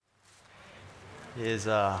It is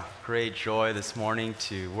a great joy this morning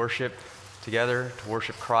to worship together, to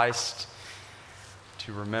worship Christ,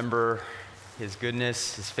 to remember His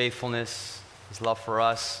goodness, His faithfulness, His love for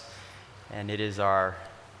us. And it is our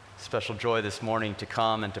special joy this morning to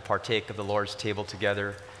come and to partake of the Lord's table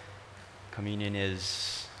together. Communion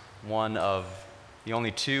is one of the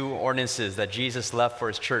only two ordinances that Jesus left for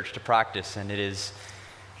His church to practice, and it is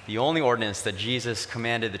the only ordinance that Jesus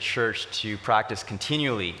commanded the church to practice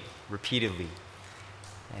continually, repeatedly.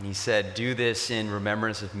 And He said, "Do this in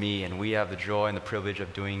remembrance of me," and we have the joy and the privilege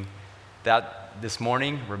of doing that this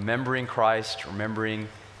morning, remembering Christ, remembering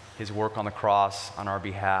His work on the cross on our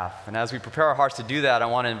behalf. And as we prepare our hearts to do that, I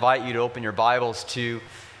want to invite you to open your Bibles to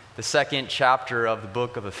the second chapter of the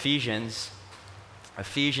book of Ephesians,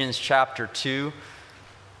 Ephesians chapter 2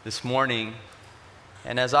 this morning.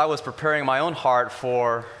 And as I was preparing my own heart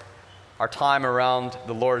for our time around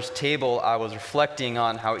the Lord's table, I was reflecting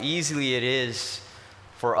on how easily it is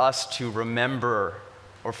for us to remember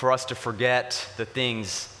or for us to forget the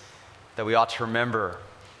things that we ought to remember.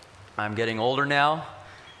 I'm getting older now,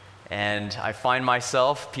 and I find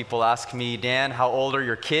myself, people ask me, "Dan, how old are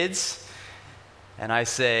your kids?" And I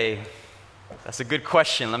say, "That's a good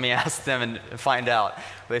question. Let me ask them and find out."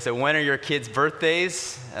 They say, "When are your kids'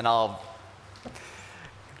 birthdays?" And I'll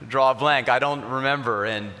draw a blank. I don't remember.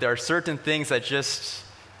 And there are certain things that just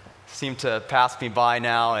seem to pass me by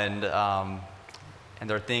now, and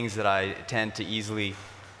there are things that I tend to easily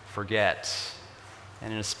forget.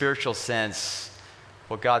 And in a spiritual sense,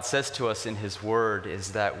 what God says to us in His Word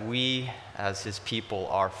is that we, as His people,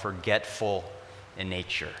 are forgetful in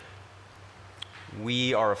nature.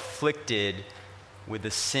 We are afflicted with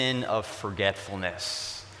the sin of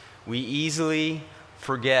forgetfulness. We easily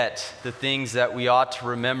forget the things that we ought to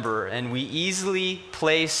remember, and we easily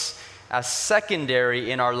place as secondary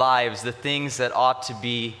in our lives the things that ought to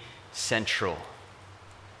be central.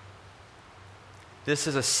 This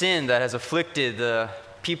is a sin that has afflicted the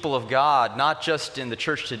people of God, not just in the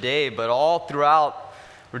church today, but all throughout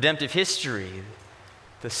redemptive history.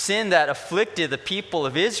 The sin that afflicted the people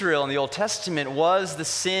of Israel in the Old Testament was the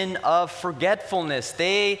sin of forgetfulness.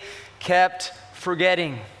 They kept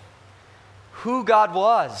forgetting who God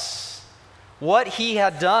was, what He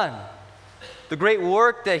had done, the great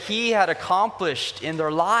work that He had accomplished in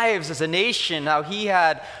their lives as a nation, how He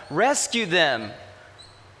had rescued them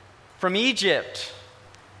from Egypt,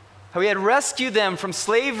 how He had rescued them from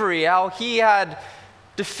slavery, how He had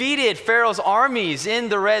defeated Pharaoh's armies in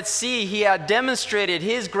the Red Sea. He had demonstrated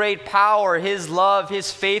His great power, His love,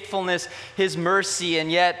 His faithfulness, His mercy,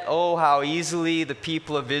 and yet, oh, how easily the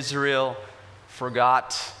people of Israel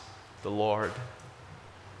forgot the Lord.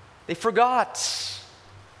 They forgot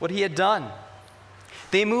what He had done.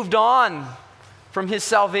 They moved on from His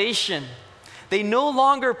salvation. They no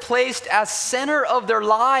longer placed as center of their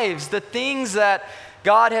lives the things that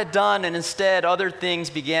God had done, and instead other things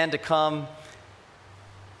began to come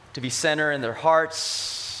to be center in their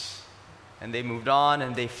hearts, and they moved on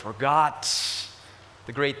and they forgot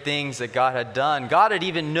the great things that God had done. God had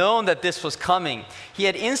even known that this was coming. He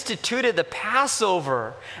had instituted the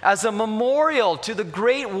Passover as a memorial to the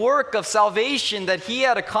great work of salvation that He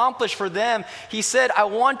had accomplished for them. He said, "I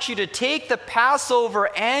want you to take the Passover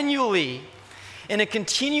annually in a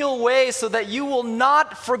continual way so that you will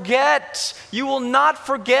not forget. You will not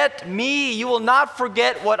forget me. You will not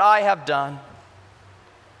forget what I have done."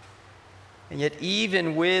 And yet,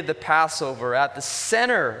 even with the Passover at the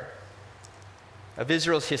center of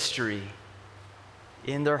Israel's history,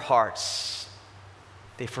 in their hearts,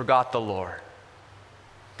 they forgot the Lord.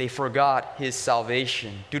 They forgot His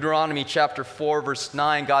salvation. Deuteronomy chapter 4, verse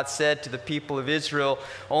 9, God said to the people of Israel,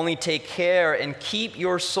 "Only take care and keep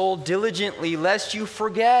your soul diligently, lest you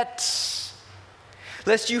forget.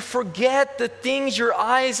 Lest you forget the things your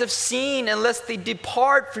eyes have seen, and lest they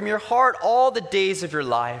depart from your heart all the days of your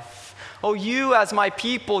life." Oh, you as my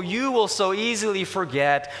people, you will so easily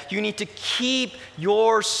forget. You need to keep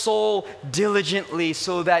your soul diligently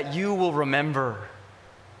so that you will remember.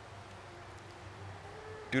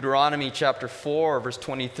 Deuteronomy chapter 4, verse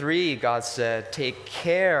 23, God said, take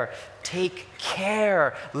care,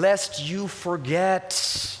 lest you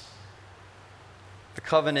forget the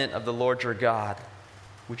covenant of the Lord your God,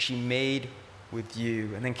 which He made with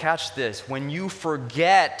you. And then catch this, when you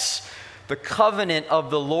forget the covenant of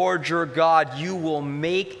the Lord your God, you will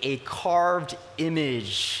make a carved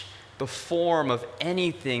image, the form of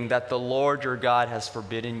anything that the Lord your God has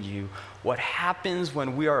forbidden you. What happens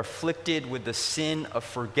when we are afflicted with the sin of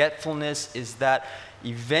forgetfulness is that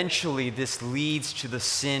eventually this leads to the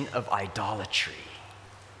sin of idolatry.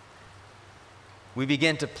 We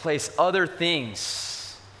begin to place other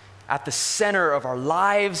things at the center of our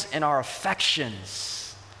lives and our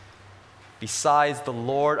affections, besides the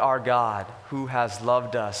Lord our God, who has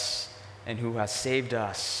loved us and who has saved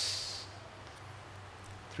us.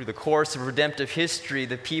 Through the course of redemptive history,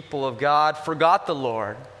 the people of God forgot the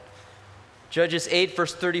Lord. Judges 8,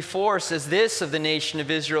 verse 34 says this of the nation of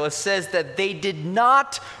Israel. It says that they did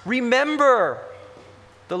not remember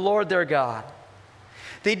the Lord their God.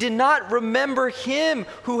 They did not remember him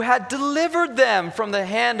who had delivered them from the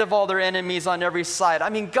hand of all their enemies on every side.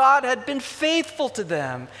 I mean, God had been faithful to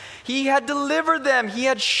them. He had delivered them. He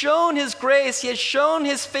had shown his grace. He had shown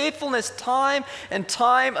his faithfulness time and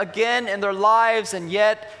time again in their lives, and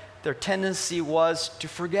yet their tendency was to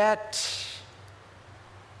forget.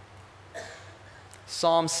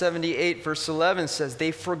 Psalm 78, verse 11 says,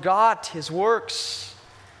 they forgot his works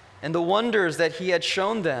and the wonders that he had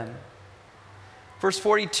shown them. Verse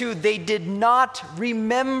 42, they did not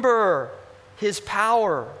remember his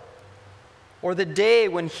power or the day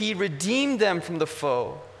when he redeemed them from the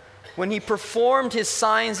foe, when he performed his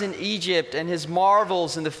signs in Egypt and his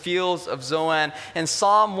marvels in the fields of Zoan. And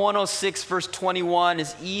Psalm 106, verse 21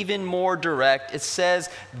 is even more direct. It says,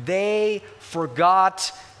 they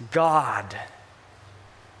forgot God.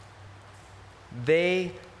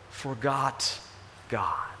 They forgot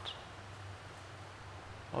God.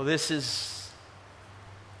 Oh, this is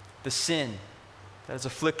the sin that has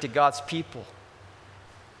afflicted God's people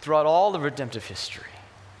throughout all of redemptive history,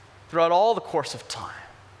 throughout all the course of time.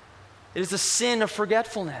 It is the sin of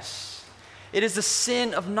forgetfulness. It is the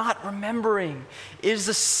sin of not remembering. It is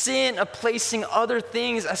the sin of placing other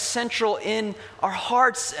things as central in our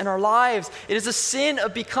hearts and our lives. It is the sin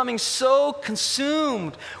of becoming so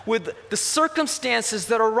consumed with the circumstances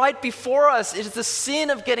that are right before us. It is the sin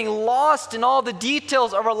of getting lost in all the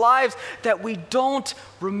details of our lives that we don't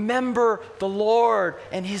remember the Lord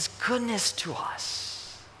and his goodness to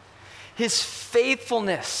us, his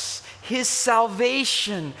faithfulness, his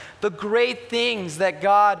salvation, the great things that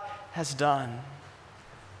God has done.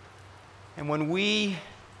 And when we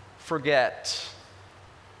forget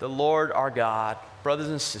the Lord our God, brothers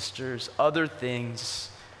and sisters, other things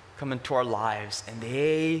come into our lives and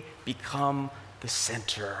they become the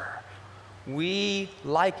center. We,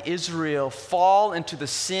 like Israel, fall into the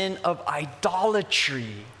sin of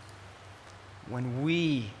idolatry when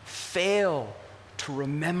we fail to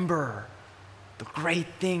remember the great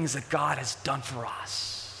things that God has done for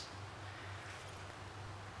us.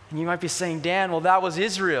 And you might be saying, Dan, well, that was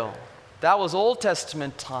Israel. That was Old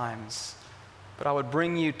Testament times. But I would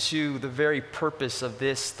bring you to the very purpose of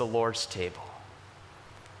this, the Lord's table.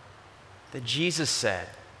 That Jesus said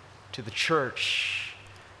to the church,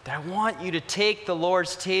 that I want you to take the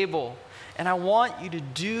Lord's table, and I want you to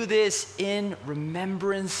do this in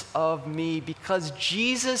remembrance of me, because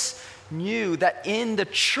Jesus knew that in the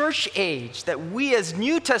church age, that we as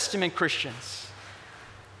New Testament Christians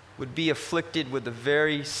would be afflicted with the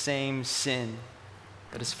very same sin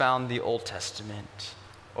that is found in the Old Testament.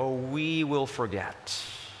 Oh, we will forget.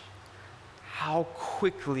 How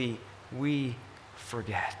quickly we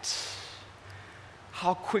forget.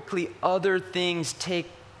 How quickly other things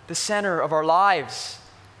take the center of our lives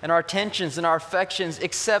and our attentions and our affections,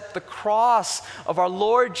 except the cross of our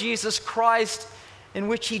Lord Jesus Christ, in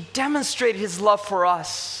which he demonstrated his love for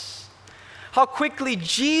us. How quickly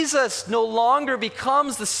Jesus no longer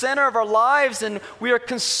becomes the center of our lives, and we are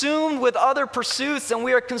consumed with other pursuits, and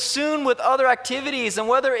we are consumed with other activities, and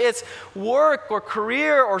whether it's work or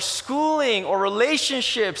career or schooling or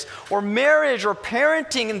relationships or marriage or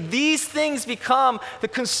parenting, and these things become the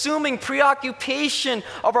consuming preoccupation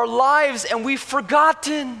of our lives, and we've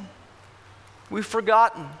forgotten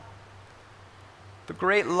the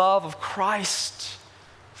great love of Christ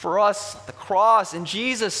for us, the cross. And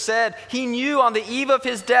Jesus said, he knew on the eve of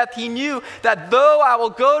his death, he knew that though I will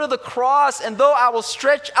go to the cross, and though I will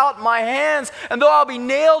stretch out my hands, and though I'll be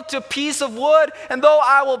nailed to a piece of wood, and though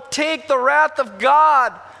I will take the wrath of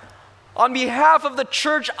God on behalf of the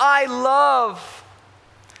church I love,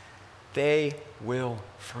 they will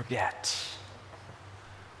forget.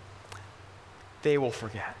 They will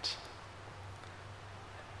forget.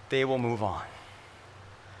 They will move on.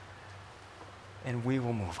 And we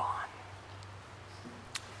will move on.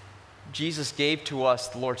 Jesus gave to us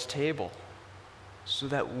the Lord's table so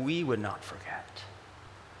that we would not forget,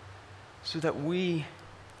 so that we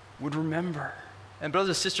would remember. And brothers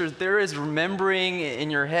and sisters, there is remembering in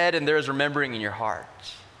your head and there is remembering in your heart.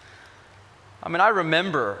 I mean, I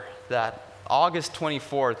remember that August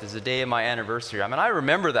 24th is the day of my anniversary. I mean, I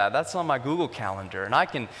remember that. That's on my Google Calendar.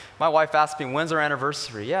 And my wife asked me, when's our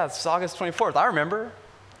anniversary? Yeah, it's August 24th. I remember.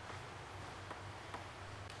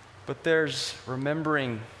 But there's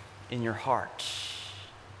remembering in your heart.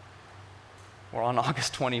 Or on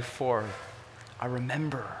August 24th, I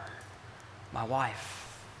remember my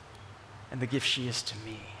wife and the gift she is to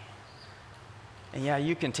me. And yeah,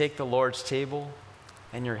 you can take the Lord's table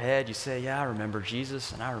in your head. You say, yeah, I remember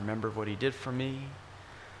Jesus and I remember what he did for me.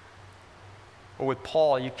 Or with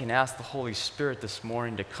Paul, you can ask the Holy Spirit this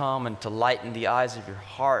morning to come and to lighten the eyes of your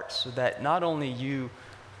heart so that not only you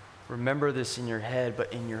remember this in your head,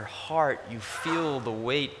 but in your heart you feel the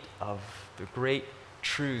weight of the great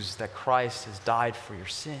truths that Christ has died for your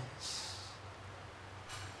sins.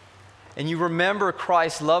 And you remember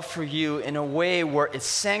Christ's love for you in a way where it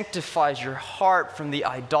sanctifies your heart from the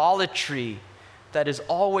idolatry that is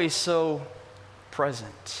always so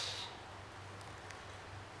present.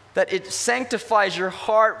 That it sanctifies your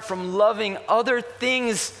heart from loving other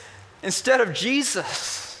things instead of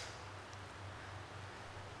Jesus.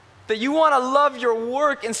 That you want to love your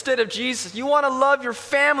work instead of Jesus. You want to love your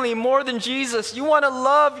family more than Jesus. You want to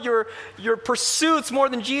love your pursuits more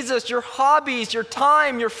than Jesus, your hobbies, your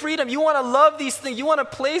time, your freedom. You want to love these things. You want to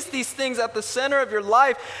place these things at the center of your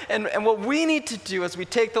life. And what we need to do as we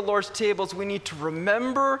take the Lord's table is we need to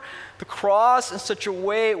remember the cross in such a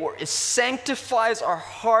way where it sanctifies our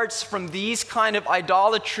hearts from these kind of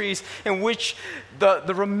idolatries in which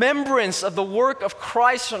the remembrance of the work of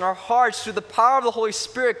Christ in our hearts through the power of the Holy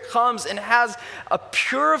Spirit comes and has a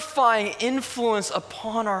purifying influence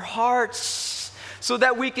upon our hearts so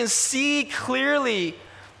that we can see clearly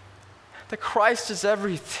that Christ is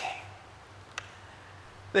everything.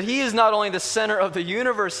 That he is not only the center of the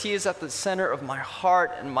universe, he is at the center of my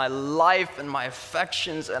heart and my life and my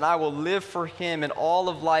affections, and I will live for him, and all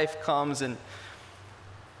of life comes and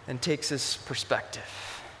takes this perspective.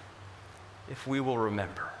 If we will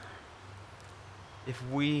remember. If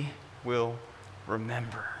we will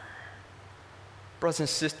remember. Brothers and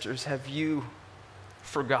sisters, have you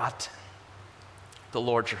forgotten the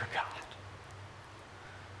Lord your God?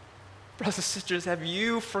 Brothers and sisters, have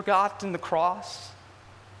you forgotten the cross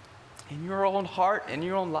in your own heart, in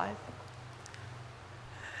your own life?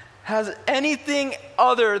 Has anything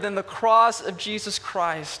other than the cross of Jesus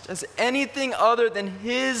Christ, has anything other than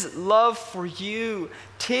his love for you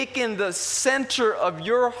taken the center of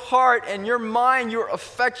your heart and your mind, your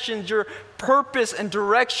affections, your purpose and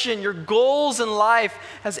direction, your goals in life?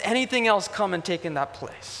 Has anything else come and taken that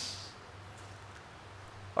place?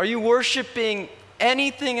 Are you worshiping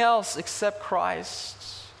anything else except Christ?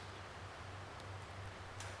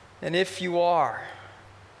 And if you are,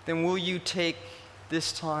 then will you take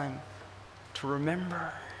this time to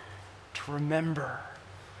remember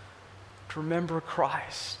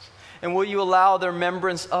Christ? And will you allow the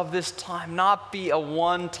remembrance of this time not be a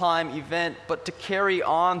one-time event, but to carry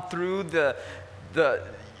on through the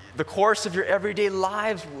course of your everyday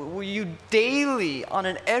lives? Will you daily, on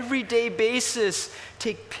an everyday basis,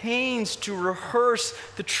 take pains to rehearse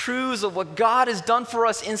the truths of what God has done for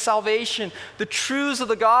us in salvation, the truths of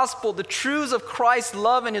the gospel, the truths of Christ's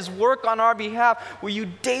love and his work on our behalf? Will you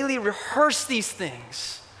daily rehearse these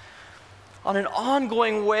things on an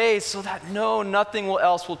ongoing way so that nothing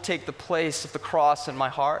else will take the place of the cross in my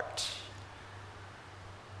heart?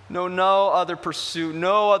 No other pursuit,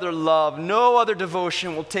 no other love, no other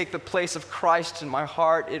devotion will take the place of Christ in my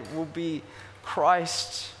heart. It will be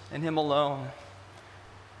Christ and him alone.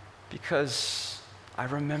 Because I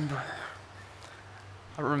remember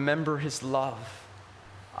his love.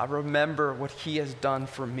 I remember what he has done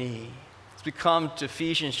for me. As we come to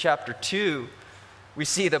Ephesians chapter 2, we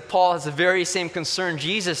see that Paul has the very same concern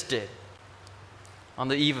Jesus did on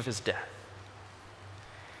the eve of his death.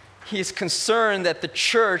 He is concerned that the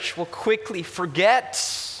church will quickly forget,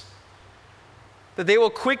 that they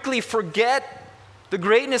will quickly forget the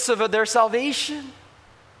greatness of their salvation,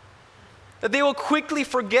 that they will quickly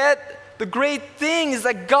forget the great things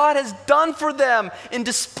that God has done for them in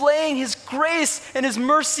displaying his grace and his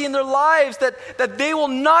mercy in their lives, that they will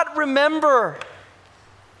not remember,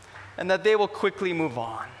 and that they will quickly move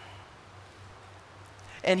on.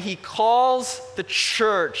 And he calls the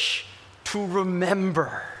church to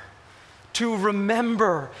remember. To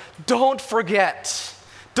remember. Don't forget.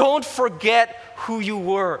 Don't forget who you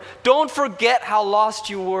were. Don't forget how lost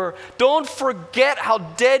you were. Don't forget how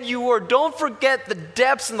dead you were. Don't forget the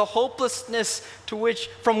depths and the hopelessness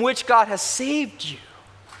from which God has saved you.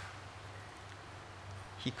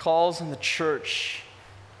 He calls on the church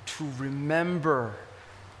to remember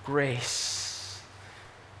grace.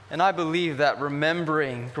 And I believe that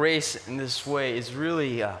remembering grace in this way is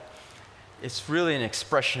really an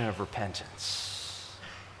expression of repentance.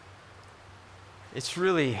 It's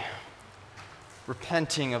really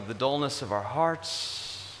repenting of the dullness of our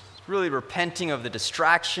hearts. It's really repenting of the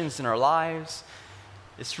distractions in our lives.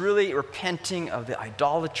 It's really repenting of the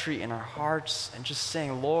idolatry in our hearts and just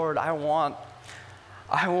saying, Lord, I want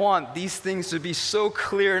these things to be so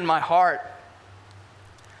clear in my heart.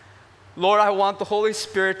 Lord, I want the Holy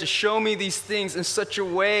Spirit to show me these things in such a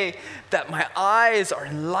way that my eyes are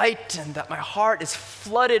enlightened, that my heart is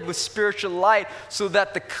flooded with spiritual light, so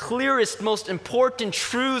that the clearest, most important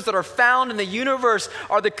truths that are found in the universe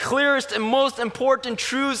are the clearest and most important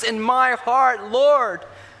truths in my heart. Lord,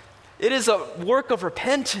 it is a work of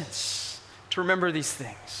repentance to remember these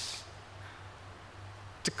things,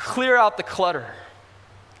 to clear out the clutter,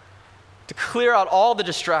 to clear out all the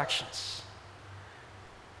distractions,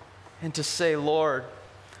 and to say, Lord,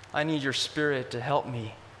 I need your Spirit to help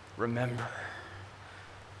me remember.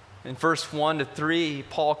 In verse 1 to 3,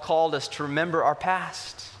 Paul called us to remember our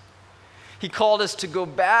past. He called us to go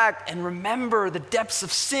back and remember the depths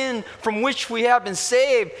of sin from which we have been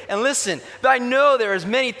saved. And listen, I know there is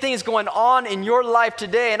many things going on in your life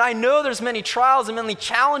today, and I know there's many trials and many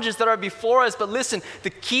challenges that are before us, but listen, the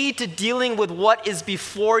key to dealing with what is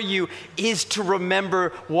before you is to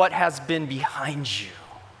remember what has been behind you.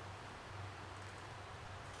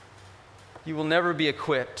 You will never be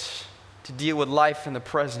equipped to deal with life in the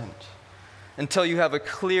present until you have a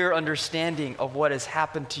clear understanding of what has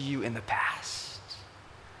happened to you in the past.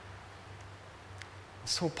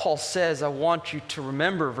 So Paul says, I want you to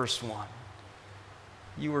remember verse 1.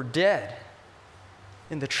 You were dead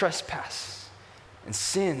in the trespass and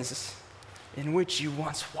sins in which you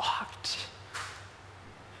once walked.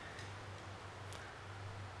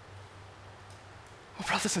 Oh,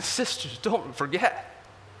 brothers and sisters, don't forget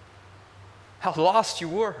how lost you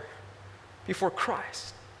were before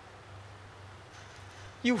Christ.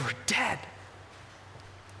 You were dead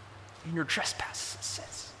in your trespasses and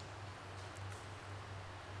sins.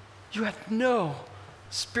 You had no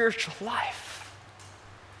spiritual life.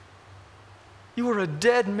 You were a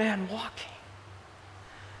dead man walking.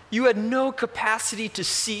 You had no capacity to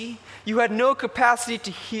see. You had no capacity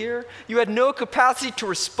to hear. You had no capacity to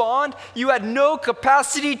respond. You had no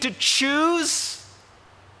capacity to choose.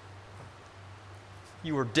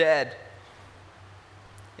 You were dead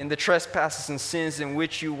in the trespasses and sins in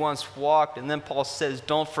which you once walked. And then Paul says,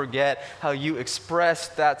 don't forget how you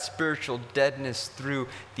expressed that spiritual deadness through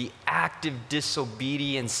the active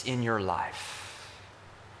disobedience in your life.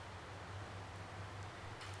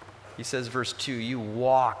 He says, verse 2, you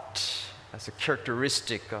walked as a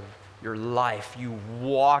characteristic of your life. You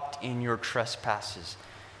walked in your trespasses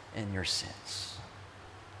and your sins.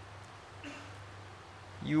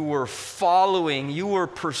 You were following, you were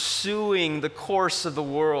pursuing the course of the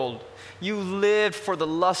world. You lived for the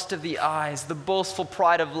lust of the eyes, the boastful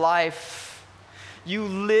pride of life. You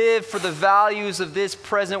lived for the values of this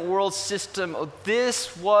present world system.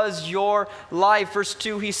 This was your life. Verse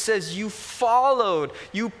 2, he says, you followed,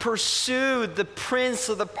 you pursued the prince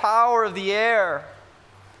of the power of the air.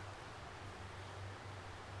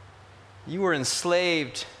 You were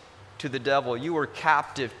enslaved to the devil. You were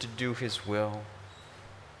captive to do his will.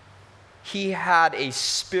 He had a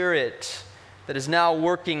spirit that is now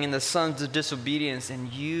working in the sons of disobedience,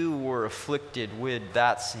 and you were afflicted with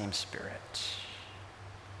that same spirit.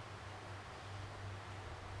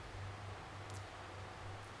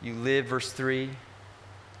 You live, verse 3,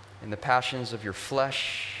 in the passions of your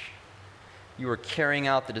flesh. You were carrying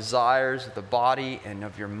out the desires of the body and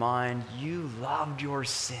of your mind. You loved your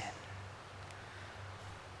sin.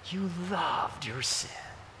 You loved your sin.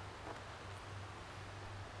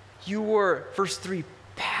 You were, verse 3,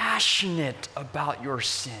 passionate about your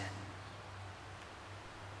sin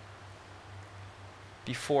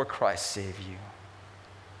before Christ saved you.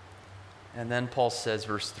 And then Paul says,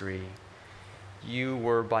 verse 3, you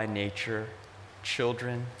were by nature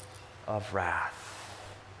children of wrath.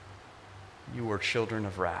 You were children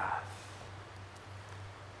of wrath.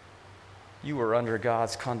 You were under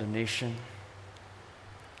God's condemnation.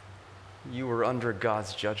 You were under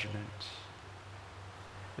God's judgment.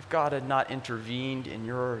 If God had not intervened in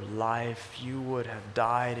your life, you would have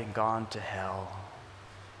died and gone to hell.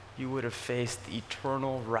 You would have faced the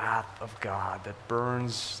eternal wrath of God that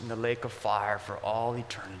burns in the lake of fire for all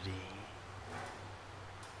eternity.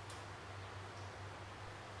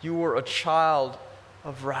 You were a child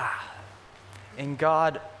of wrath, and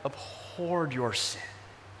God abhorred your sin.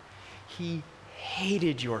 He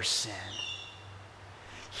hated your sin.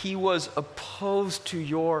 He was opposed to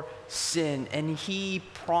your sin, and he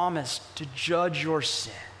promised to judge your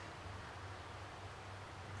sin.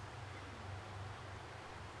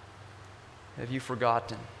 Have you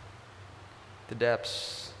forgotten the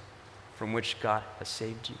depths from which God has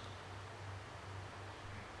saved you?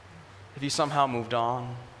 Have you somehow moved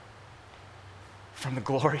on from the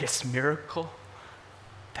glorious miracle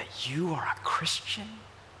that you are a Christian?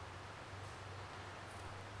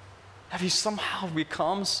 Have you somehow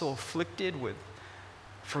become so afflicted with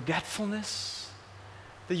forgetfulness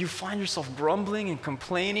that you find yourself grumbling and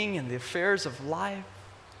complaining in the affairs of life?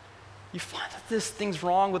 You find that this thing's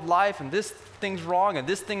wrong with life, and this thing's wrong, and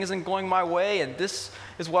this thing isn't going my way, and this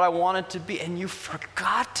is what I want it to be, and you've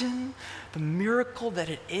forgotten the miracle that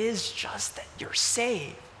it is just that you're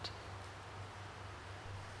saved,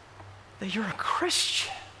 that you're a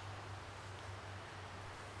Christian,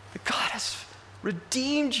 that God has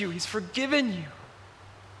redeemed you, He's forgiven you.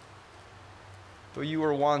 Though you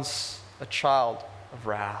were once a child of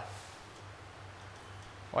wrath.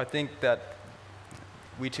 Well, I think that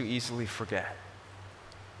we too easily forget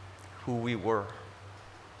who we were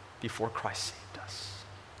before Christ saved us.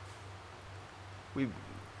 We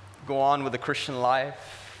go on with the Christian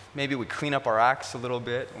life. Maybe we clean up our acts a little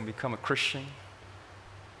bit and become a Christian.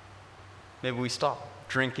 Maybe we stop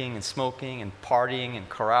drinking and smoking and partying and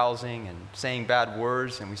carousing and saying bad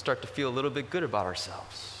words, and we start to feel a little bit good about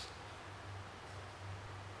ourselves.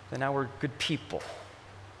 And now we're good people.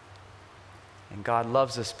 And God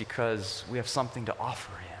loves us because we have something to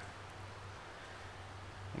offer Him.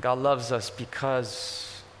 And God loves us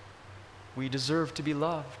because we deserve to be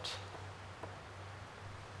loved.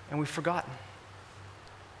 And we've forgotten.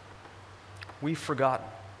 We've forgotten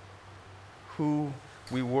who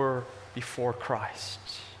we were before Christ.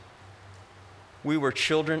 We were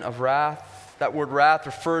children of wrath. That word wrath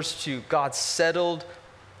refers to God's settled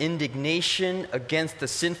indignation against the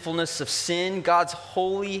sinfulness of sin, God's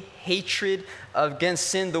holy hatred against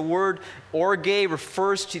sin. The word orge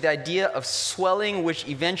refers to the idea of swelling which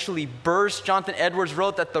eventually bursts. Jonathan Edwards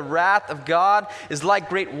wrote that the wrath of God is like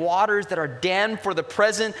great waters that are dammed for the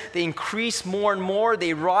present. They increase more and more.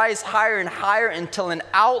 They rise higher and higher until an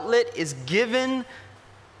outlet is given.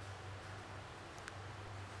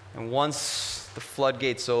 And once the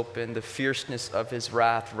floodgates open, the fierceness of His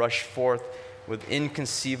wrath rushed forth with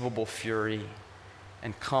inconceivable fury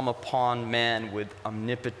and come upon man with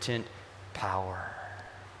omnipotent power.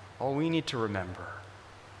 Oh, we need to remember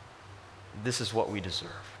this is what we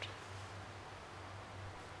deserved.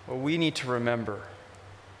 Well, we need to remember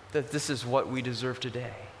that this is what we deserve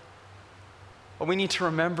today. Well, we need to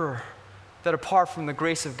remember that apart from the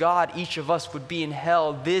grace of God, each of us would be in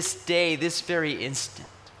hell this day, this very instant.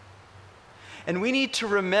 And we need to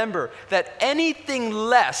remember that anything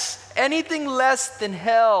less than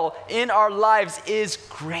hell in our lives is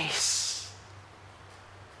grace.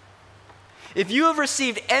 If you have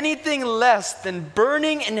received anything less than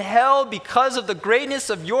burning in hell because of the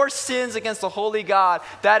greatness of your sins against the holy God,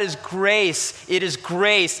 that is grace. It is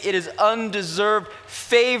grace. It is undeserved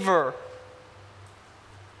favor.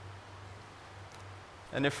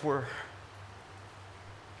 And if we're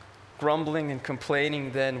grumbling and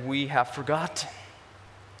complaining, then we have forgotten.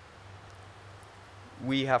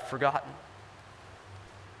 We have forgotten.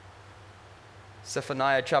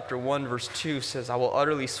 Zephaniah chapter 1 verse 2 says, I will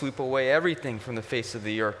utterly sweep away everything from the face of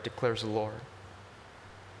the earth, declares the Lord.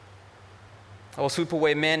 I will sweep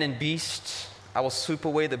away man and beast. I will sweep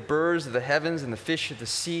away the birds of the heavens and the fish of the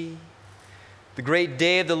sea. The great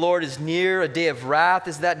day of the Lord is near. A day of wrath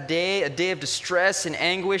is that day, a day of distress and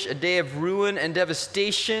anguish, a day of ruin and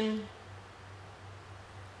devastation.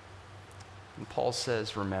 And Paul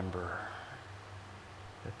says, remember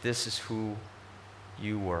that this is who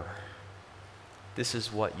you were. This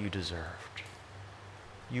is what you deserved.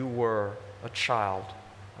 You were a child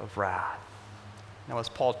of wrath. Now, as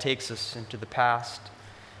Paul takes us into the past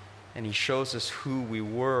and he shows us who we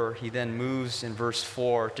were, he then moves in verse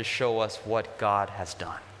 4 to show us what God has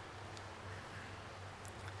done.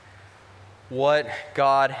 What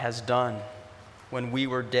God has done when we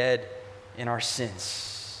were dead in our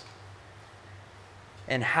sins,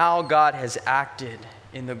 and how God has acted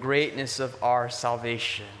in the greatness of our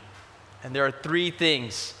salvation. And there are three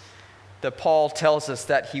things that Paul tells us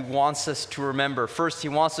that he wants us to remember. First, he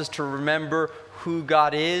wants us to remember who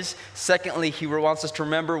God is. Secondly, he wants us to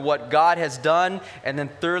remember what God has done. And then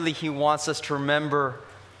thirdly, he wants us to remember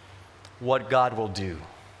what God will do.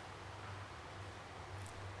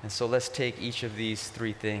 And so let's take each of these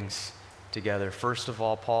three things together. First of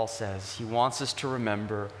all, Paul says he wants us to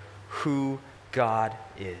remember who God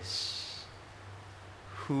is.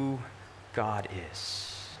 Who God is.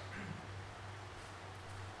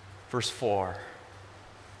 Verse 4,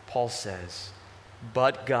 Paul says,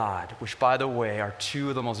 but God, which by the way are two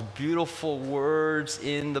of the most beautiful words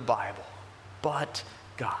in the Bible. But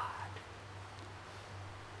God.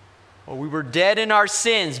 Well, we were dead in our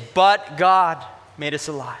sins, but God made us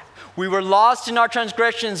alive. We were lost in our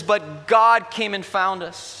transgressions, but God came and found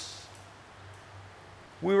us.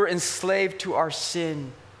 We were enslaved to our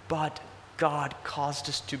sin, but God caused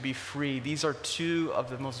us to be free. These are two of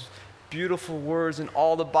the most beautiful words in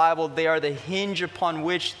all the Bible. They are the hinge upon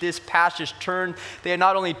which this passage turned. They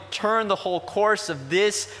not only turn the whole course of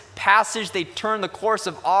this passage, they turn the course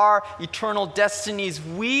of our eternal destinies.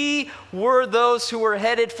 We were those who were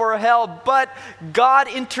headed for hell, but God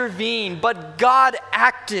intervened, but God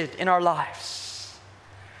acted in our lives.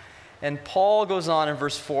 And Paul goes on in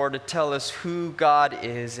verse 4 to tell us who God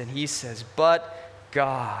is, and he says, but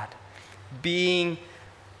God,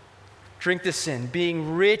 drink this in,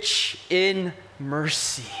 being rich in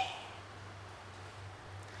mercy,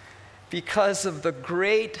 because of the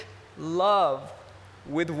great love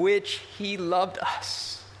with which he loved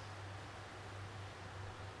us.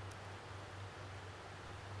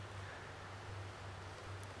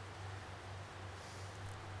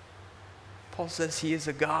 Paul says he is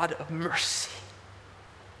a God of mercy.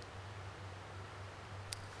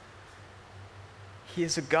 He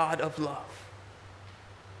is a God of love.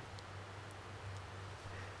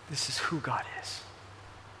 This is who God is.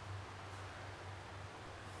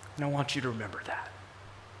 And I want you to remember that.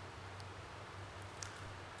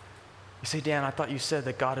 You say, Dan, I thought you said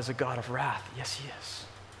that God is a God of wrath. Yes, he is.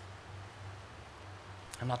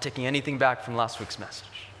 I'm not taking anything back from last week's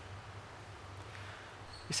message.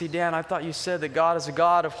 You say, Dan, I thought you said that God is a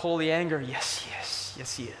God of holy anger. Yes, he is.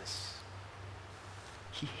 Yes, he is.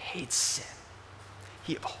 He hates sin.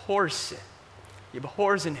 He abhors sin. He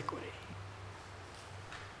abhors iniquity.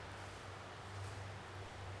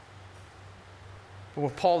 But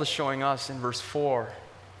what Paul is showing us in verse 4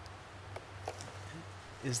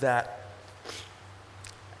 is that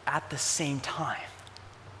at the same time,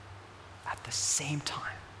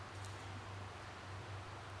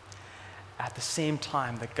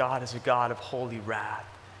 that God is a God of holy wrath,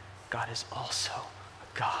 God is also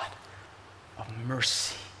a God of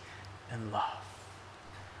mercy and love.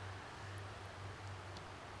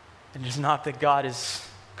 And it's not that God is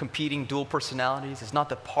competing dual personalities. It's not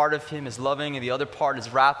that part of him is loving and the other part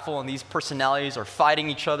is wrathful, and these personalities are fighting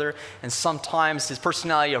each other, and sometimes his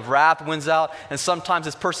personality of wrath wins out, and sometimes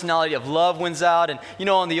his personality of love wins out. And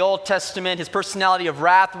in the Old Testament, his personality of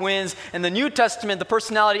wrath wins. In the New Testament, the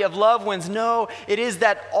personality of love wins. No, it is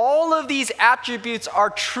that all of these attributes are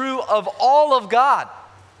true of all of God.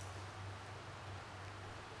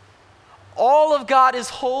 All of God is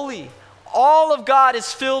holy. All of God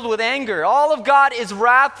is filled with anger. All of God is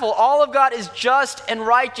wrathful. All of God is just and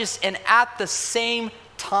righteous. And at the same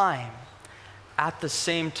time,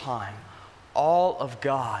 all of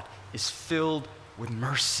God is filled with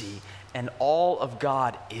mercy. And all of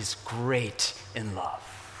God is great in love.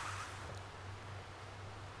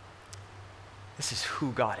 This is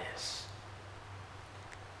who God is.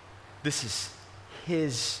 This is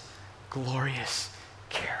his glorious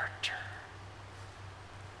character.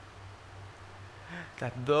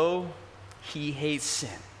 That though he hates sin,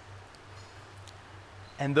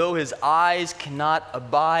 and though his eyes cannot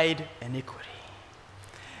abide iniquity,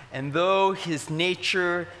 and though his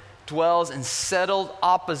nature dwells in settled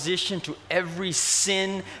opposition to every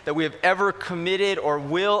sin that we have ever committed or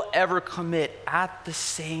will ever commit, at the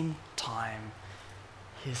same time,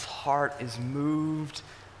 his heart is moved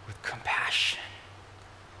with compassion.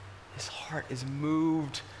 His heart is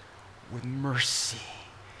moved with mercy.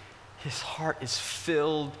 His heart is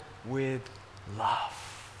filled with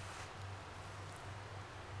love.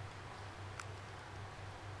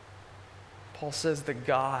 Paul says that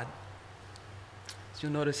God, as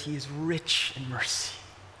you'll notice, he is rich in mercy.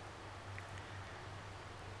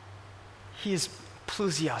 He is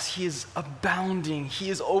plusios. He is abounding. He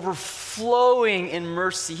is overflowing in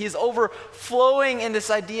mercy. He is overflowing in this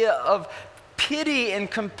idea of pity and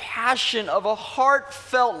compassion, of a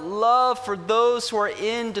heartfelt love for those who are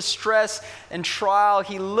in distress and trial.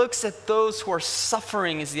 He looks at those who are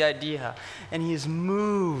suffering, is the idea, and he is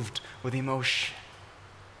moved with emotion.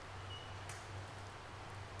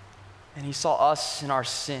 And he saw us in our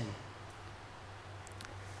sin,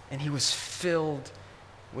 and he was filled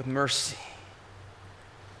with mercy.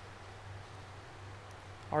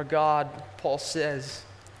 Our God, Paul says,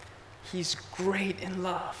 he's great in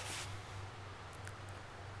love.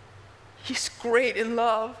 He's great in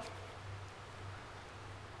love.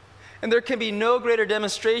 And there can be no greater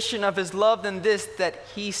demonstration of his love than this, that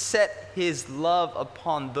he set his love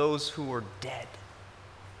upon those who were dead.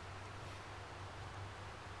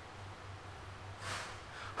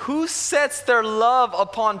 Who sets their love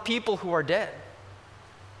upon people who are dead?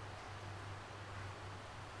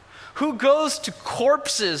 Who goes to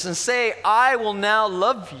corpses and say, I will now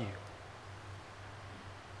love you?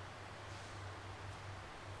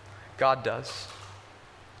 God does.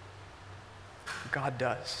 God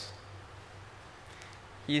does.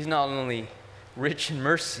 He is not only rich in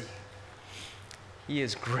mercy, he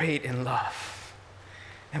is great in love.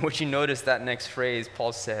 And what you notice that next phrase,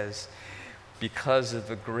 Paul says, because of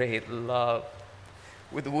the great love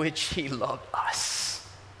with which he loved us.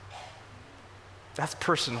 That's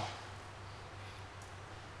personal.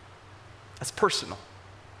 That's personal.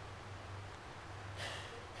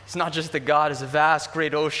 It's not just that God is a vast,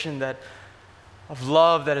 great ocean of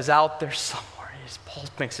love that is out there somewhere. Paul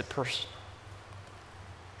makes it personal.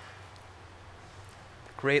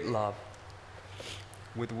 The great love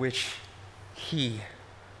with which he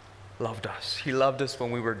loved us. He loved us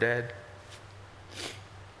when we were dead.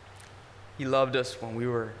 He loved us when we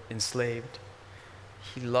were enslaved.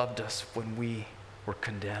 He loved us when we were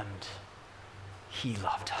condemned. He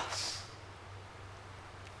loved us.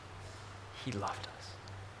 He loved us.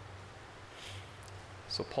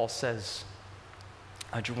 So Paul says,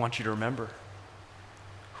 I want you to remember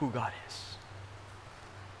who God is.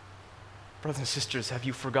 Brothers and sisters, have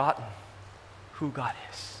you forgotten who God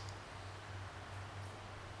is?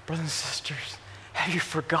 Brothers and sisters, have you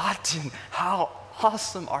forgotten how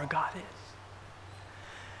awesome our God is?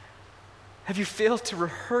 Have you failed to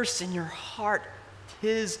rehearse in your heart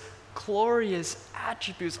his glorious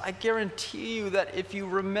attributes? I guarantee you that if you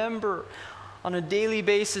remember on a daily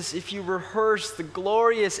basis, if you rehearse the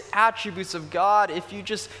glorious attributes of God, if you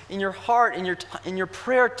just, in your heart, in your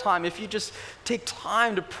prayer time, if you just take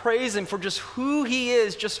time to praise him for just who he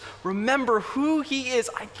is, just remember who he is,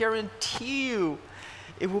 I guarantee you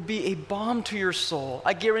it will be a balm to your soul.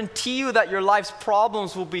 I guarantee you that your life's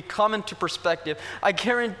problems will come into perspective. I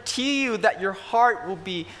guarantee you that your heart will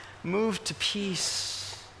be moved to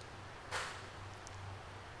peace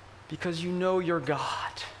because you know your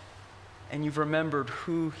God and you've remembered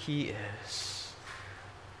who he is.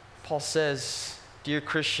 Paul says, dear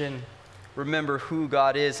Christian, remember who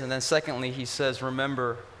God is. And then secondly, he says,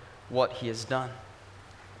 remember what he has done.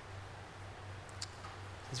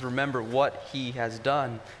 Is remember what he has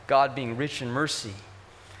done, God being rich in mercy,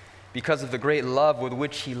 because of the great love with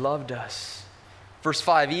which he loved us. Verse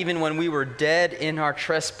 5, even when we were dead in our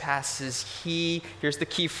trespasses, here's the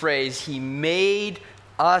key phrase, he made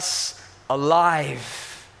us alive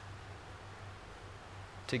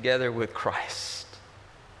together with Christ.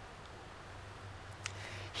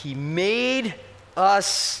 He made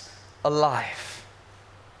us alive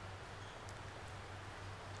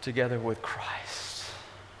together with Christ.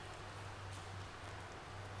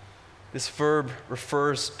 This verb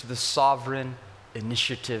refers to the sovereign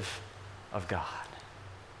initiative of God.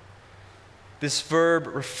 This verb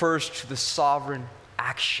refers to the sovereign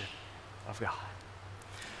action of God.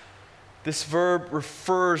 This verb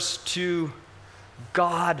refers to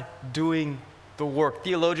God doing the work.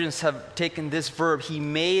 Theologians have taken this verb, he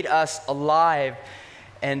made us alive,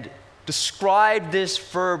 and described this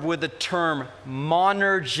verb with the term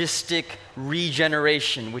monergistic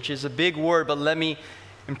regeneration, which is a big word, but let me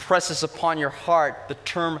impress this upon your heart. The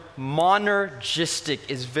term monergistic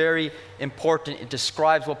is very important. It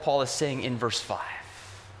describes what Paul is saying in verse 5.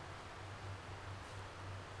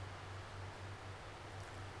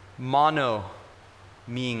 Mono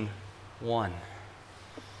meaning one,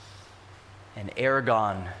 and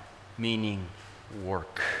ergon meaning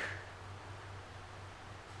work.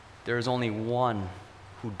 There is only one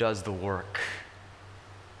who does the work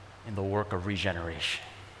in the work of regeneration.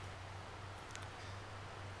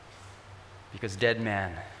 Because dead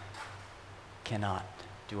men cannot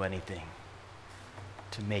do anything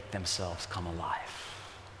to make themselves come alive.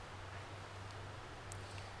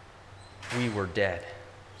 We were dead,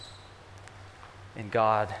 and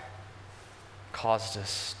God caused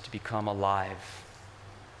us to become alive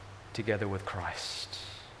together with Christ.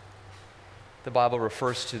 The Bible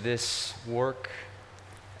refers to this work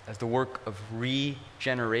as the work of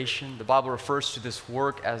regeneration. The Bible refers to this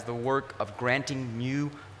work as the work of granting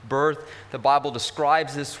new birth. The Bible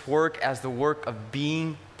describes this work as the work of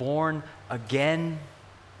being born again.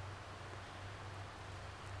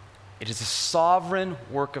 It is a sovereign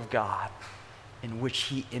work of God in which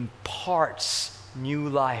he imparts new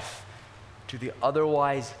life to the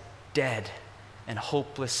otherwise dead and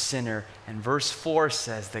hopeless sinner. And verse 4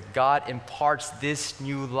 says that God imparts this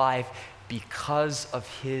new life because of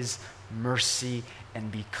his mercy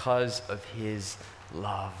and because of his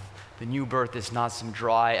love. The new birth is not some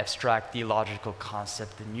dry, abstract theological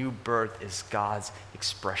concept. The new birth is God's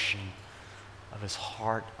expression of his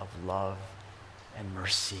heart of love and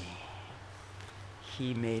mercy.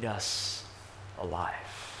 He made us alive.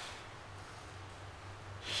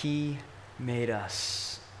 He made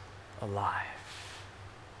us alive.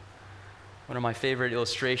 One of my favorite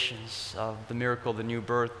illustrations of the miracle of the new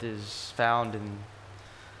birth is found in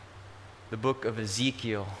the book of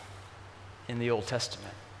Ezekiel in the Old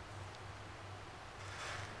Testament.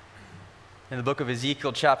 In the book of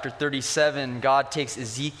Ezekiel, chapter 37, God takes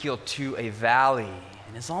Ezekiel to a valley.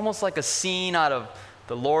 And it's almost like a scene out of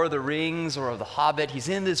the Lord of the Rings or of The Hobbit. He's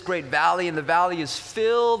in this great valley, and the valley is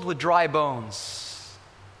filled with dry bones.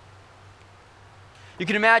 You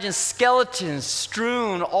can imagine skeletons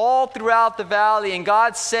strewn all throughout the valley. And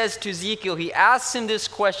God says to Ezekiel, he asks him this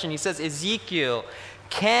question. He says, Ezekiel,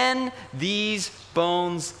 can these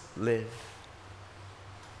bones live?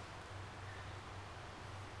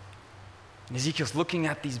 And Ezekiel's looking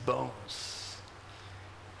at these bones.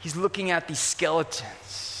 He's looking at these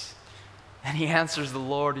skeletons. And he answers the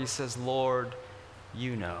Lord. He says, Lord,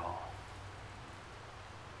 you know.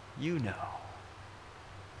 You know.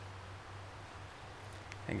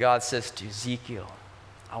 And God says to Ezekiel,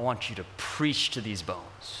 I want you to preach to these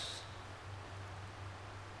bones.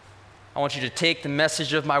 I want you to take the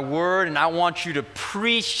message of my word and I want you to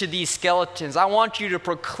preach to these skeletons. I want you to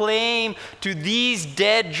proclaim to these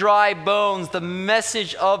dead, dry bones the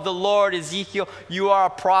message of the Lord. Ezekiel, you are a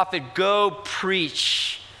prophet. Go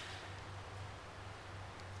preach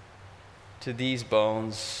to these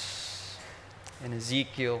bones. And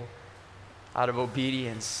Ezekiel, out of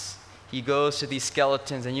obedience, he goes to these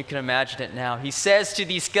skeletons, and you can imagine it now. He says to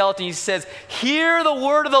these skeletons, he says, hear the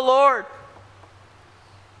word of the Lord.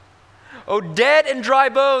 O dead and dry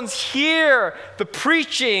bones, hear the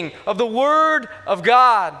preaching of the word of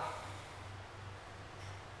God.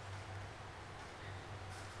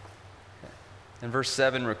 And verse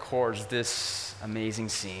 7 records this amazing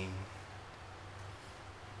scene.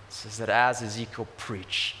 It says that as Ezekiel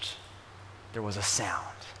preached, there was a sound.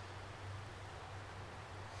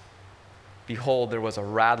 Behold, there was a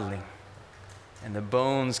rattling, and the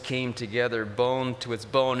bones came together, bone to its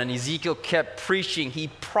bone. And Ezekiel kept preaching. He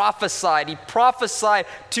prophesied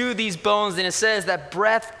to these bones, and it says that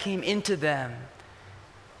breath came into them,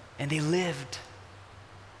 and they lived.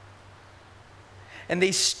 And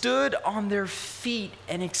they stood on their feet,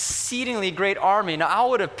 an exceedingly great army. Now, I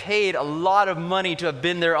would have paid a lot of money to have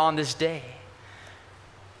been there on this day,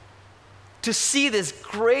 to see this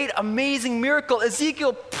great, amazing miracle.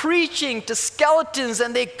 Ezekiel preaching to skeletons,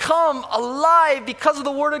 and they come alive because of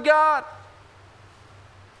the word of God.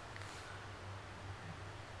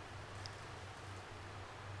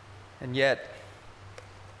 And yet,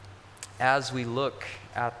 as we look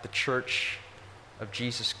at the church of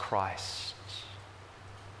Jesus Christ,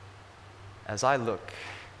 as I look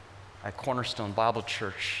at Cornerstone Bible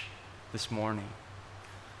Church this morning,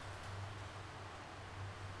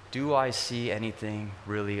 do I see anything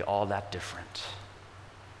really all that different?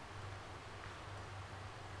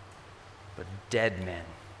 But dead men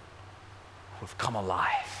who have come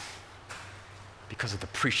alive because of the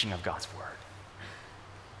preaching of God's word.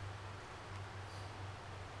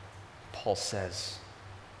 Paul says,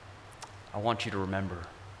 I want you to remember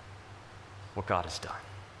what God has done.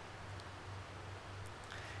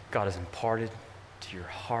 God has imparted to your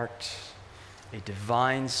heart a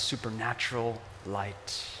divine supernatural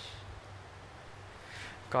light.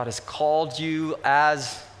 God has called you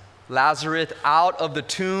as Lazarus out of the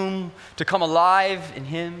tomb to come alive in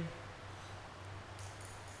him.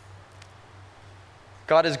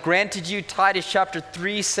 God has granted you, Titus chapter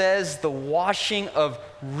 3 says, the washing of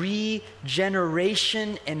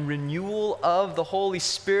regeneration and renewal of the Holy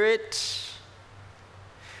Spirit.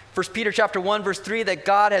 1 Peter chapter 1 verse 3, that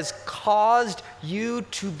God has caused you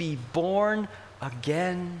to be born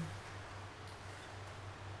again.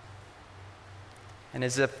 And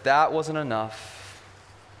as if that wasn't enough,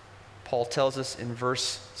 Paul tells us in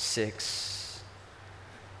verse 6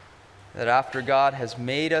 that after God has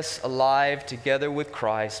made us alive together with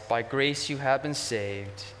Christ, by grace you have been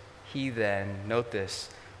saved, he then, note this,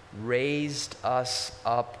 raised us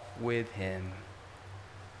up with him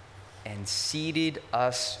and seated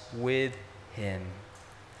us with him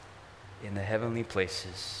in the heavenly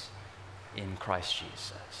places in Christ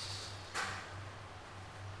Jesus.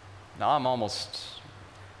 Now I'm almost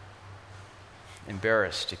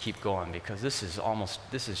embarrassed to keep going because this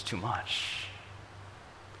is too much.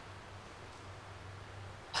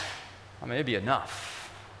 I mean, it'd be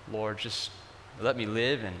enough. Lord, just let me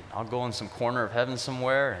live and I'll go in some corner of heaven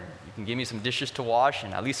somewhere and you can give me some dishes to wash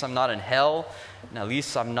and at least I'm not in hell and at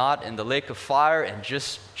least I'm not in the lake of fire and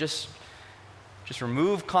just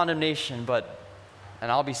remove condemnation,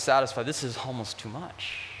 and I'll be satisfied. This is almost too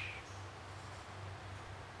much.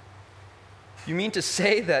 You mean to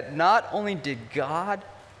say that not only did God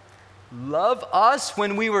love us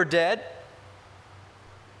when we were dead,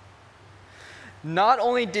 Not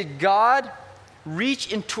only did God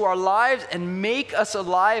reach into our lives and make us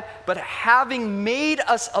alive, but having made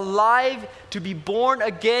us alive to be born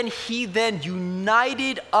again, he then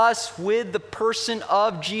united us with the person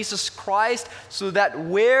of Jesus Christ, so that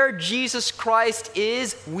where Jesus Christ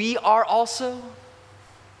is, we are also.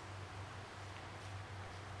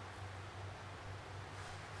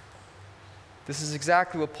 This is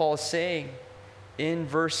exactly what Paul is saying in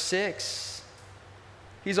verse 6.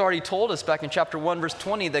 He's already told us back in chapter 1, verse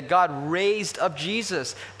 20, that God raised up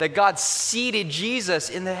Jesus, that God seated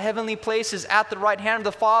Jesus in the heavenly places at the right hand of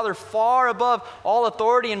the Father, far above all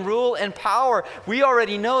authority and rule and power. We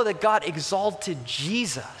already know that God exalted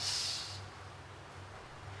Jesus.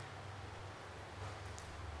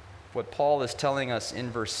 What Paul is telling us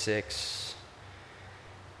in verse 6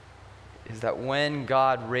 is that when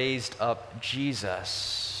God raised up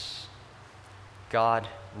Jesus, God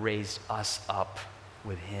raised us up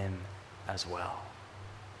with him as well.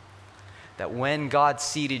 That when God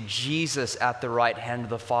seated Jesus at the right hand of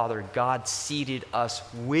the Father, God seated us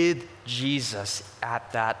with Jesus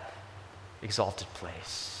at that exalted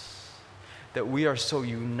place. That we are so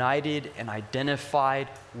united and identified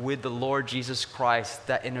with the Lord Jesus Christ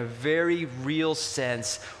that in a very real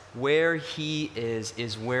sense, where he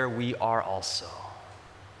is where we are also.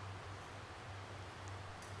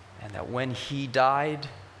 And that when he died,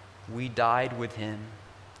 we died with him.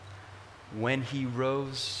 When he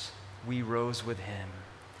rose, we rose with him.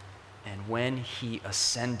 And when he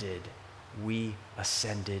ascended, we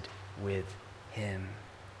ascended with him.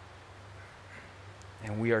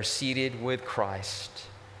 And we are seated with Christ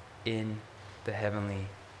in the heavenly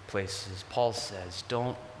places. Paul says,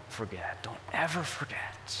 don't ever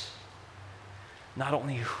forget, not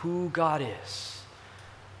only who God is,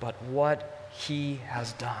 but what he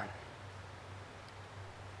has done.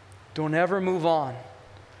 Don't ever move on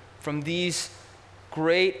from these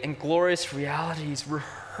great and glorious realities.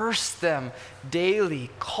 Rehearse them daily.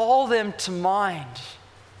 Call them to mind.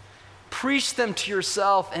 Preach them to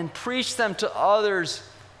yourself and preach them to others.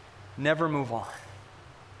 Never move on.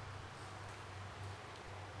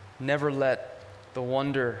 Never let the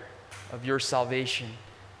wonder of your salvation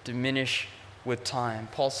diminish with time.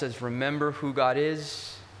 Paul says, remember who God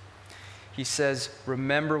is. He says,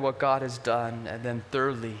 remember what God has done. And then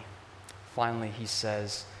thirdly, finally, he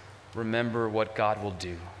says, remember what God will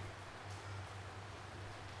do.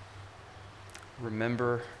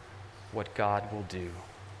 Remember what God will do.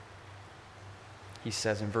 He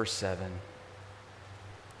says in verse 7,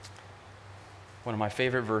 one of my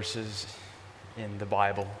favorite verses in the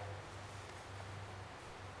Bible,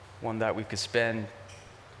 one that we could spend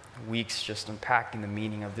weeks just unpacking the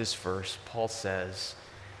meaning of this verse. Paul says,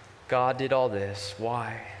 God did all this.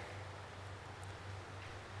 Why?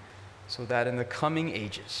 So that in the coming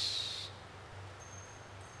ages,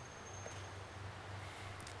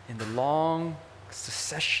 in the long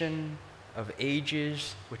succession of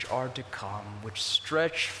ages which are to come, which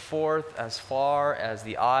stretch forth as far as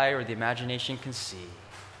the eye or the imagination can see,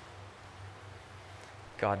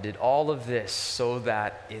 God did all of this so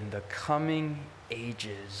that in the coming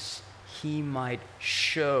ages he might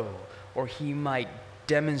show, or he might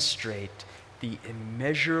demonstrate, the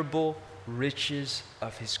immeasurable riches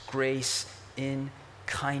of his grace in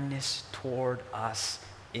kindness toward us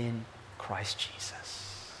in Christ Jesus.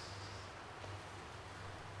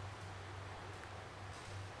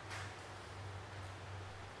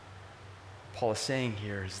 Paul is saying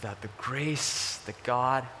here is that the grace that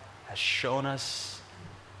God has shown us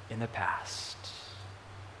in the past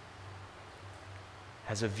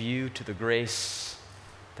has a view to the grace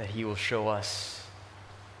that he will show us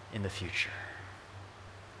in the future.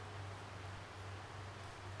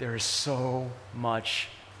 There is so much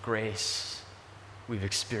grace we've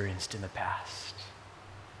experienced in the past.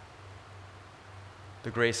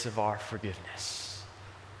 The grace of our forgiveness,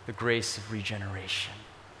 the grace of regeneration,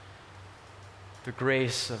 the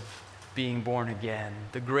grace of being born again,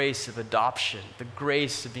 the grace of adoption, the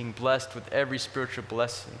grace of being blessed with every spiritual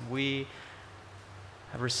blessing. We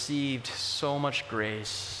have received so much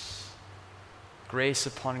grace, grace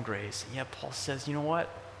upon grace. And yet Paul says, you know what?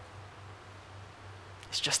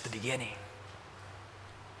 It's just the beginning.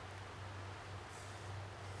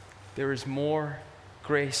 There is more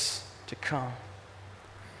grace to come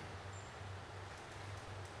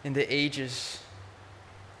in the ages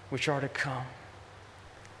which are to come,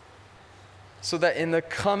 so that in the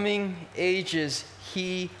coming ages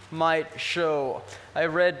he might show. I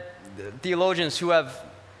read theologians who have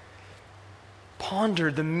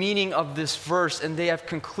pondered the meaning of this verse, and they have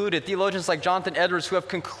concluded, theologians like Jonathan Edwards, who have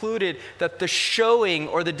concluded that the showing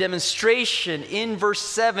or the demonstration in verse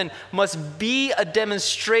 7 must be a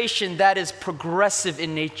demonstration that is progressive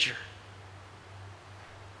in nature.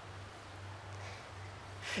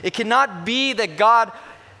 It cannot be that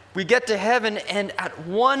we get to heaven and at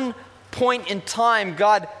one point in time,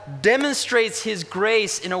 God demonstrates His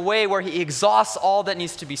grace in a way where He exhausts all that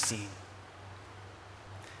needs to be seen.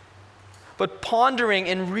 But pondering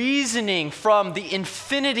and reasoning from the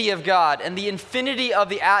infinity of God and the infinity of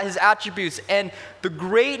His attributes and the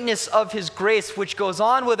greatness of His grace, which goes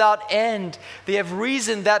on without end, they have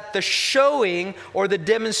reasoned that the showing or the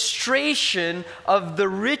demonstration of the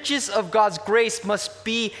riches of God's grace must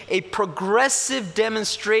be a progressive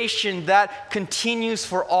demonstration that continues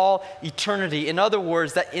for all eternity. In other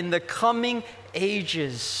words, that in the coming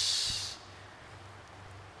ages,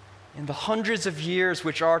 in the hundreds of years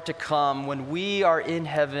which are to come, when we are in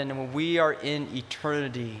heaven and when we are in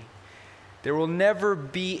eternity, there will never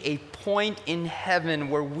be a point in heaven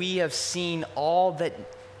where we have seen all that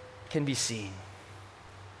can be seen.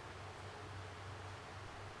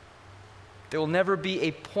 There will never be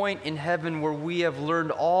a point in heaven where we have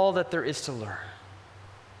learned all that there is to learn.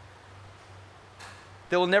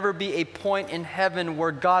 There will never be a point in heaven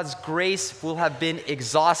where God's grace will have been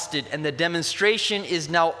exhausted and the demonstration is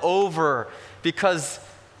now over because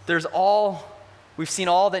we've seen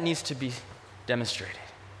all that needs to be demonstrated.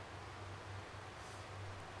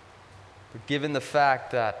 But given the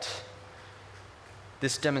fact that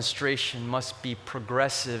this demonstration must be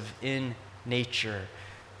progressive in nature,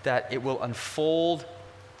 that it will unfold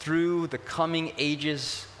through the coming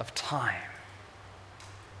ages of time,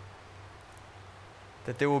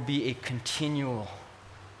 that there will be a continual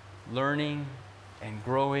learning and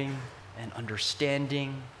growing and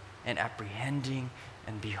understanding and apprehending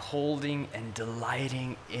and beholding and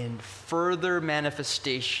delighting in further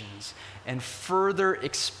manifestations and further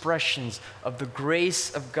expressions of the grace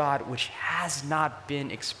of God, which has not been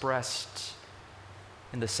expressed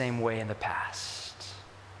in the same way in the past.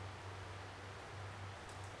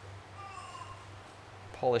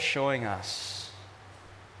 Paul is showing us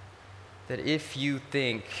that if you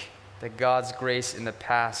think that God's grace in the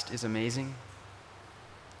past is amazing,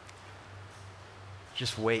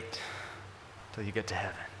 just wait till you get to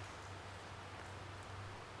heaven.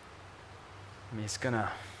 I mean, it's going to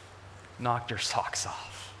knock your socks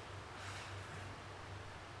off.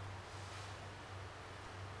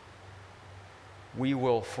 We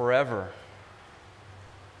will forever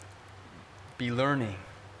be learning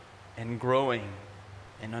and growing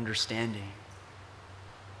and understanding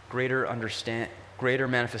greater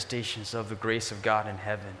manifestations of the grace of God in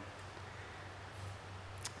heaven.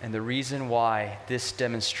 And the reason why this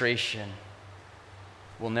demonstration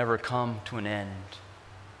will never come to an end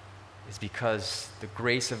is because the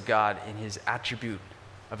grace of God in His attribute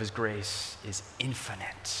of His grace is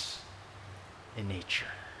infinite in nature.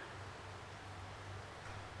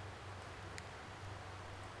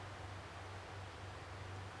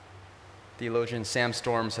 Theologian Sam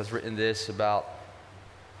Storms has written this about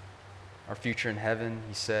our future in heaven.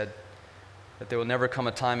 He said that there will never come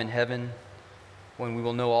a time in heaven when we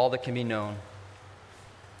will know all that can be known.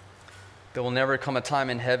 There will never come a time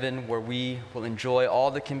in heaven where we will enjoy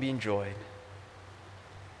all that can be enjoyed.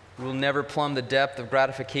 We will never plumb the depth of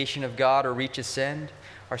gratification of God or reach its end.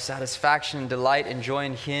 Our satisfaction, delight, and joy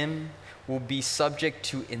in Him will be subject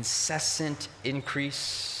to incessant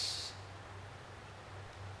increase.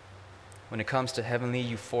 When it comes to heavenly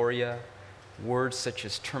euphoria, words such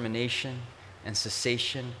as termination and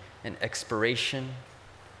cessation and expiration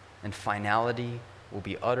and finality will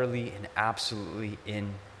be utterly and absolutely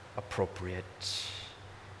inappropriate,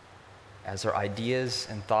 as our ideas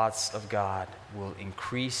and thoughts of God will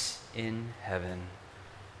increase in heaven,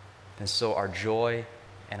 and so our joy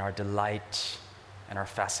and our delight and our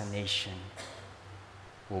fascination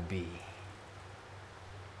will be.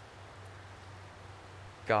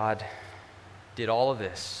 God did all of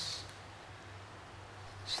this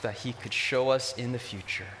so that He could show us in the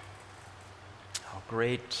future how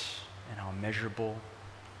great and how immeasurable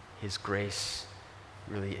His grace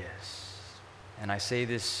really is. And I say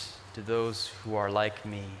this to those who are like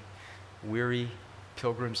me, weary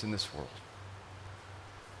pilgrims in this world.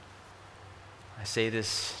 I say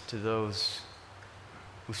this to those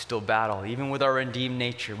who still battle. Even with our redeemed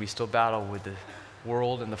nature, we still battle with the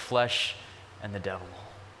world and the flesh and the devil.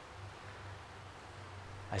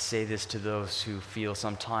 I say this to those who feel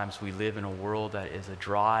sometimes we live in a world that is a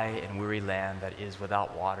dry and weary land that is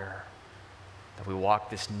without water, that we walk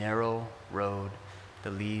this narrow road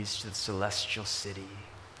that leads to the celestial city.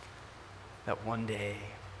 that one day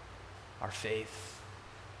our faith,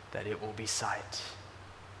 that it will be sight.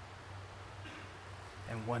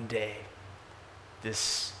 And one day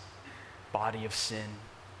this body of sin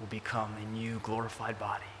will become a new glorified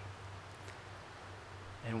body.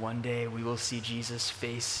 And one day we will see Jesus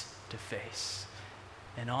face to face.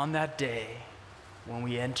 And on that day, when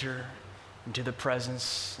we enter into the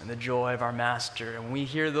presence and the joy of our Master, and we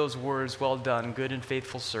hear those words, "Well done, good and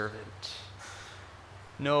faithful servant,"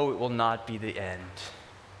 no, it will not be the end.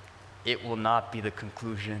 It will not be the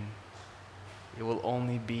conclusion. It will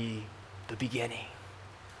only be the beginning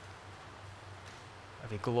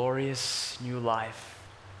of a glorious new life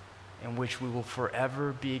in which we will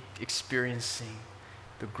forever be experiencing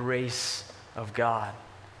the grace of God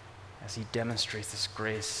as He demonstrates this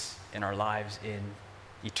grace in our lives in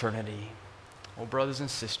eternity. Oh, brothers and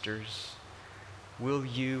sisters, will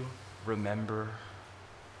you remember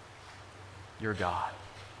your God?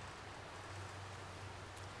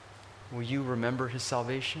 Will you remember His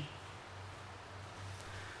salvation?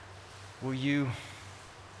 Will you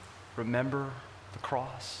remember the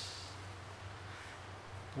cross?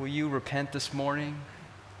 Will you repent this morning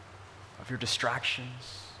of your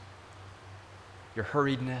distractions, your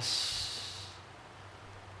hurriedness,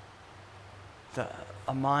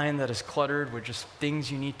 a mind that is cluttered with just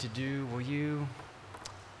things you need to do? Will you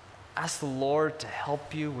ask the Lord to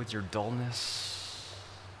help you with your dullness?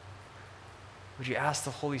 Would you ask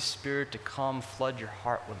the Holy Spirit to come flood your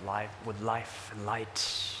heart with life and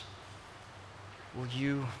light? Will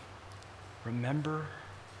you remember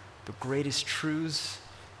the greatest truths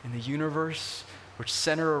in the universe, which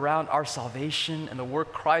center around our salvation and the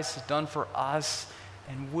work Christ has done for us?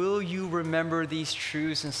 And will you remember these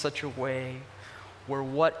truths in such a way where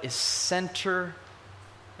what is at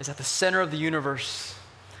the center of the universe,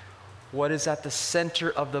 what is at the center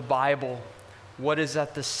of the Bible, what is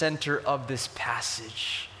at the center of this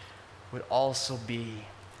passage would also be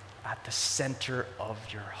at the center of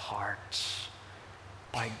your heart?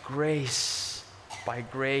 By grace,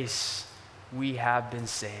 we have been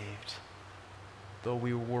saved. Though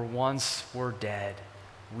we were dead,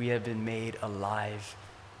 we have been made alive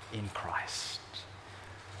in Christ.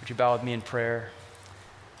 Would you bow with me in prayer?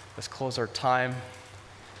 Let's close our time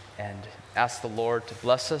and ask the Lord to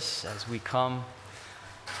bless us as we come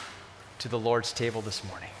to the Lord's table this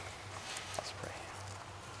morning. Let's pray.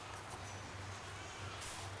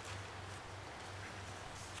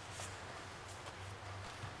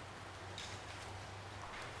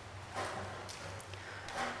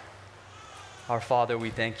 Our Father, we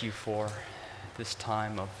thank you for this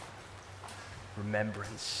time of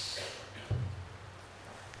remembrance.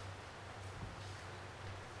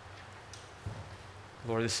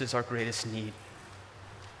 Lord, this is our greatest need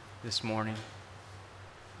this morning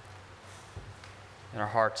in our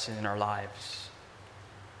hearts and in our lives,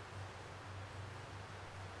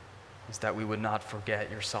 is that we would not forget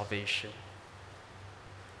your salvation,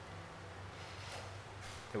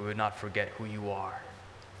 that we would not forget who you are,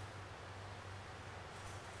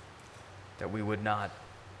 that we would not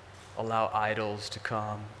allow idols to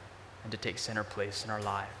come and to take center place in our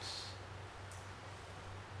lives,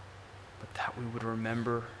 but that we would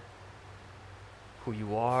remember who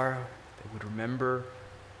you are, that we would remember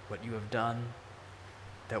what you have done,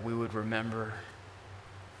 that we would remember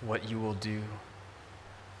what you will do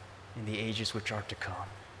in the ages which are to come.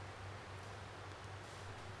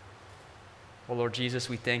 Well, Lord Jesus,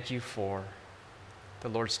 we thank you for the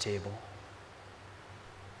Lord's table.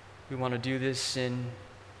 We want to do this in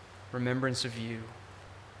remembrance of you.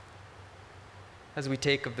 As we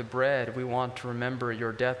take of the bread, we want to remember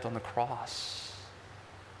your death on the cross.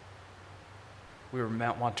 We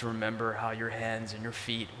want to remember how your hands and your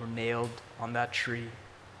feet were nailed on that tree,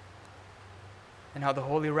 and how the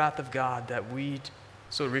holy wrath of God that we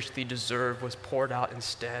so richly deserve was poured out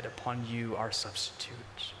instead upon you, our substitute.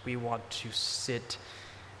 We want to sit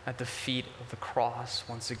at the feet of the cross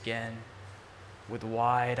once again with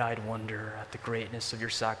wide-eyed wonder at the greatness of your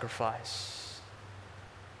sacrifice.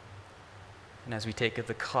 And as we take of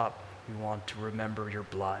the cup, we want to remember your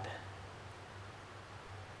blood,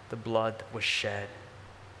 the blood that was shed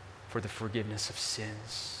for the forgiveness of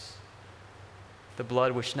sins, the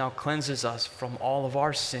blood which now cleanses us from all of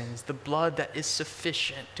our sins, the blood that is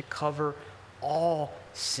sufficient to cover all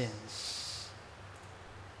sins.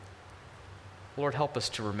 Lord, help us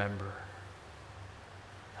to remember.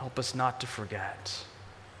 Help us not to forget.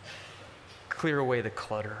 Clear away the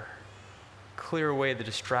clutter. Clear away the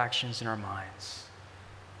distractions in our minds.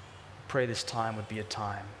 Pray this time would be a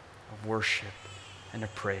time of worship and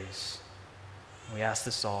of praise. We ask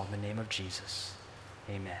this all in the name of Jesus.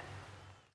 Amen.